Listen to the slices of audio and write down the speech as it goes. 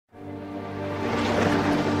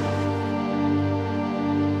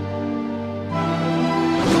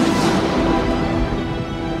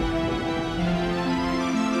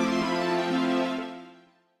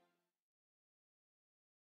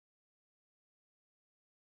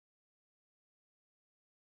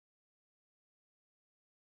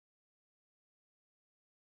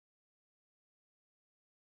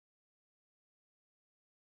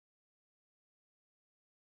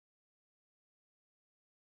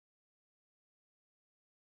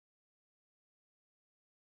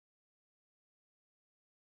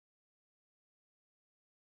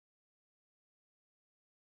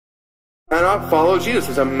cannot follow Jesus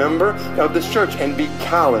as a member of this church and be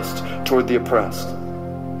calloused toward the oppressed,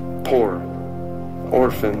 poor,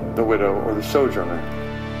 orphan, the widow, or the sojourner.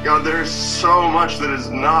 God, there's so much that is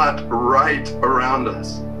not right around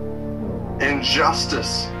us.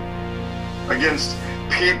 Injustice against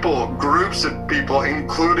people, groups of people,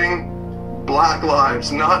 including Black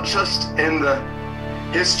lives, not just in the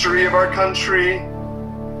history of our country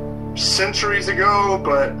centuries ago,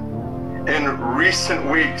 but in recent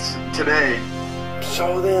weeks, today.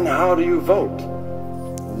 So then, how do you vote?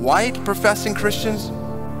 White professing Christians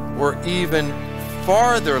were even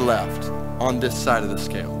farther left on this side of the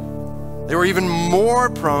scale. They were even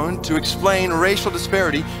more prone to explain racial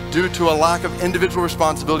disparity due to a lack of individual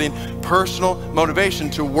responsibility and personal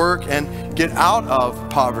motivation to work and get out of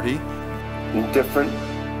poverty. Different,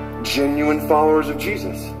 genuine followers of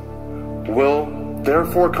Jesus will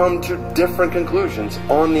therefore come to different conclusions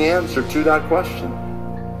on the answer to that question.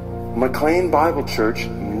 McLean Bible Church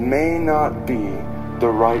may not be the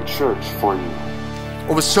right church for you.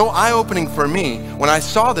 What was so eye-opening for me when I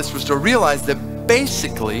saw this was to realize that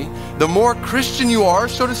basically, the more Christian you are,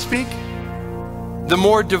 so to speak, the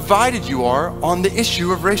more divided you are on the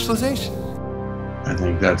issue of racialization. I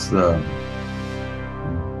think that's the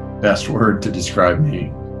best word to describe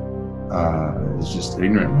me. It's just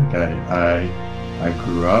ignorant. Like I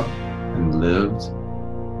grew up and lived,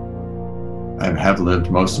 I have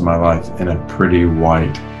lived most of my life in a pretty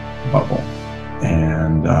white bubble.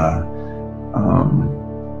 And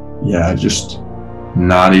yeah, just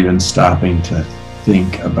not even stopping to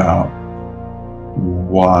think about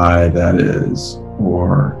why that is,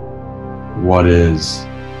 or what is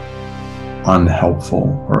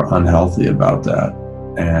unhelpful or unhealthy about that.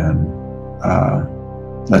 And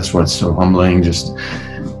that's what's so humbling, just,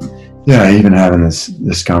 yeah, even having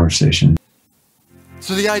this conversation.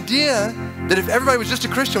 So the idea that if everybody was just a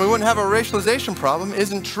Christian, we wouldn't have a racialization problem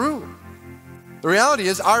isn't true. The reality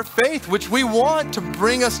is our faith, which we want to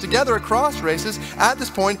bring us together across races, at this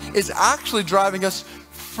point is actually driving us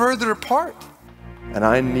further apart. And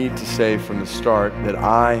I need to say from the start that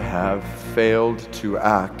I have failed to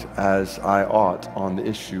act as I ought on the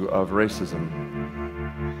issue of racism.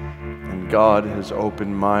 And God has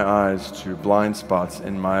opened my eyes to blind spots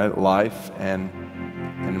in my life and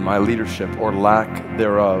in my leadership, or lack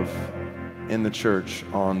thereof, in the church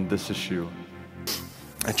on this issue.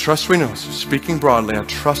 I trust we know, so speaking broadly, I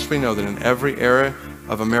trust we know that in every era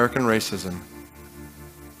of American racism,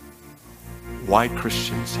 white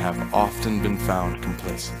Christians have often been found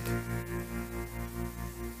complacent,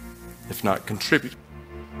 if not contributing.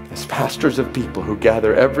 As pastors of people who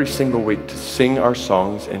gather every single week to sing our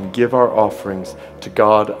songs and give our offerings to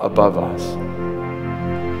God above us,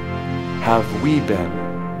 have we been,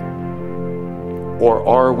 or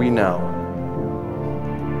are we now,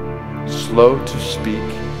 slow to speak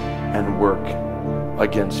and work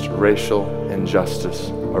against racial injustice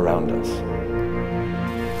around us?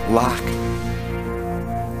 Lack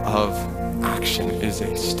of action is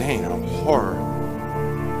a stain, a horror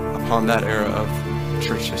upon that era of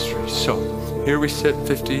church history. So here we sit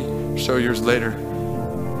 50 or so years later,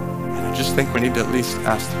 and I just think we need to at least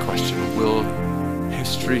ask the question, will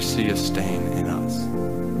history see a stain in us?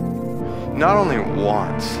 Not only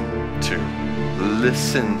want to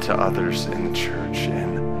listen to others in the church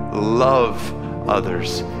and love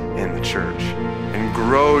others in the church and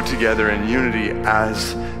grow together in unity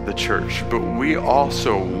as the church, but we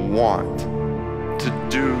also want to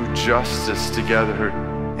do justice together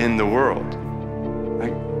in the world.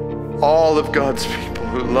 Like, all of God's people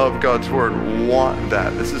who love God's word want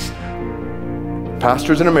that. This is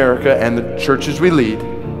pastors in America and the churches we lead,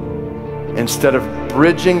 instead of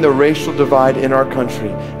bridging the racial divide in our country,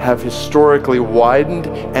 have historically widened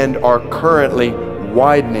and are currently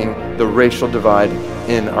widening the racial divide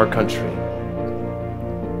in our country.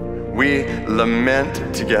 We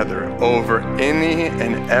lament together over any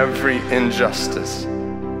and every injustice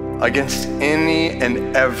against any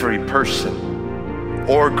and every person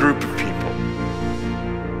or group of people,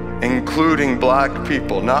 including black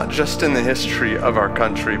people, not just in the history of our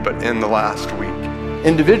country, but in the last week.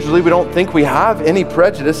 Individually, we don't think we have any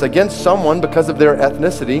prejudice against someone because of their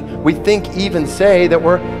ethnicity. We think, even say, that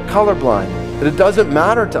we're colorblind, that it doesn't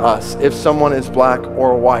matter to us if someone is black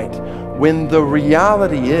or white, when the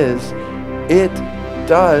reality is it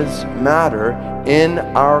does matter in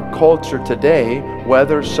our culture today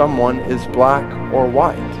whether someone is black or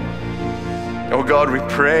white. Oh God, we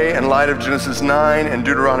pray in light of Genesis 9 and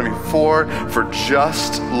Deuteronomy 4 for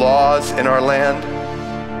just laws in our land.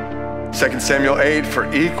 2 Samuel 8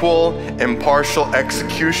 for equal, impartial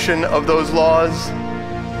execution of those laws.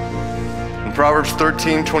 And In Proverbs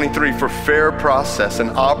 13:23, for fair process and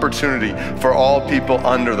opportunity for all people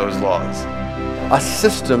under those laws. A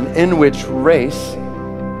system in which race,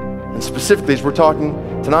 and specifically as we're talking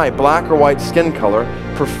tonight, black or white skin color,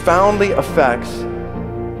 profoundly affects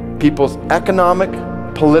people's economic,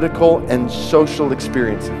 political, and social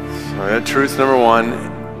experiences. So truth number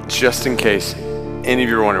one, just in case any of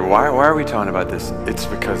you are wondering, why are we talking about this? It's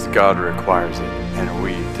because God requires it and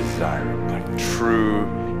we desire it. Like true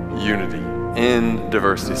unity in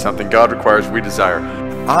diversity, something God requires, we desire.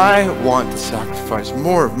 I want to sacrifice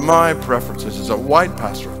more of my preferences as a white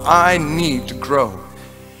pastor. I need to grow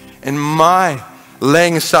in my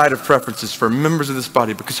laying aside of preferences for members of this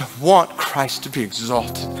body because I want Christ to be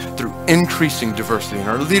exalted through increasing diversity in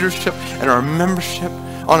our leadership and our membership.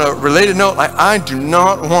 On a related note, I do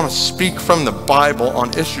not want to speak from the Bible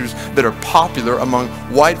on issues that are popular among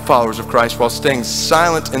white followers of Christ while staying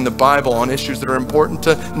silent in the Bible on issues that are important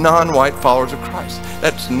to non-white followers of Christ.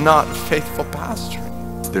 That's not faithful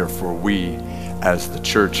pastoring. Therefore, we, as the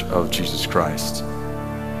Church of Jesus Christ,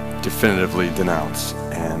 definitively denounce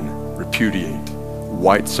and repudiate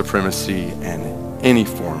white supremacy and any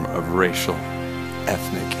form of racial,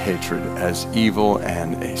 ethnic hatred as evil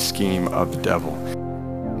and a scheme of the devil.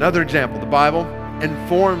 Another example, the Bible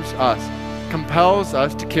informs us, compels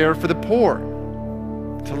us to care for the poor,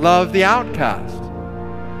 to love the outcast,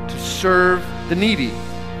 to serve the needy.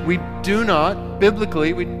 We do not,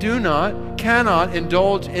 biblically, cannot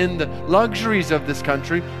indulge in the luxuries of this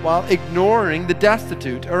country while ignoring the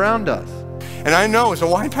destitute around us. And I know as a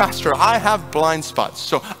white pastor, I have blind spots,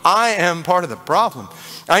 so I am part of the problem.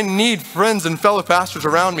 I need friends and fellow pastors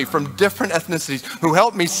around me from different ethnicities who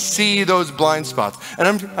help me see those blind spots. And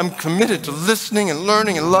I'm committed to listening and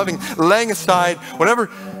learning and loving, laying aside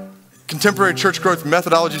whatever contemporary church growth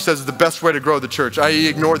methodology says is the best way to grow the church, i.e.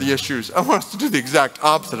 ignore the issues. I want us to do the exact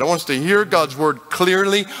opposite. I want us to hear God's word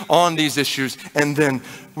clearly on these issues, and then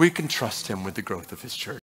we can trust him with the growth of his church.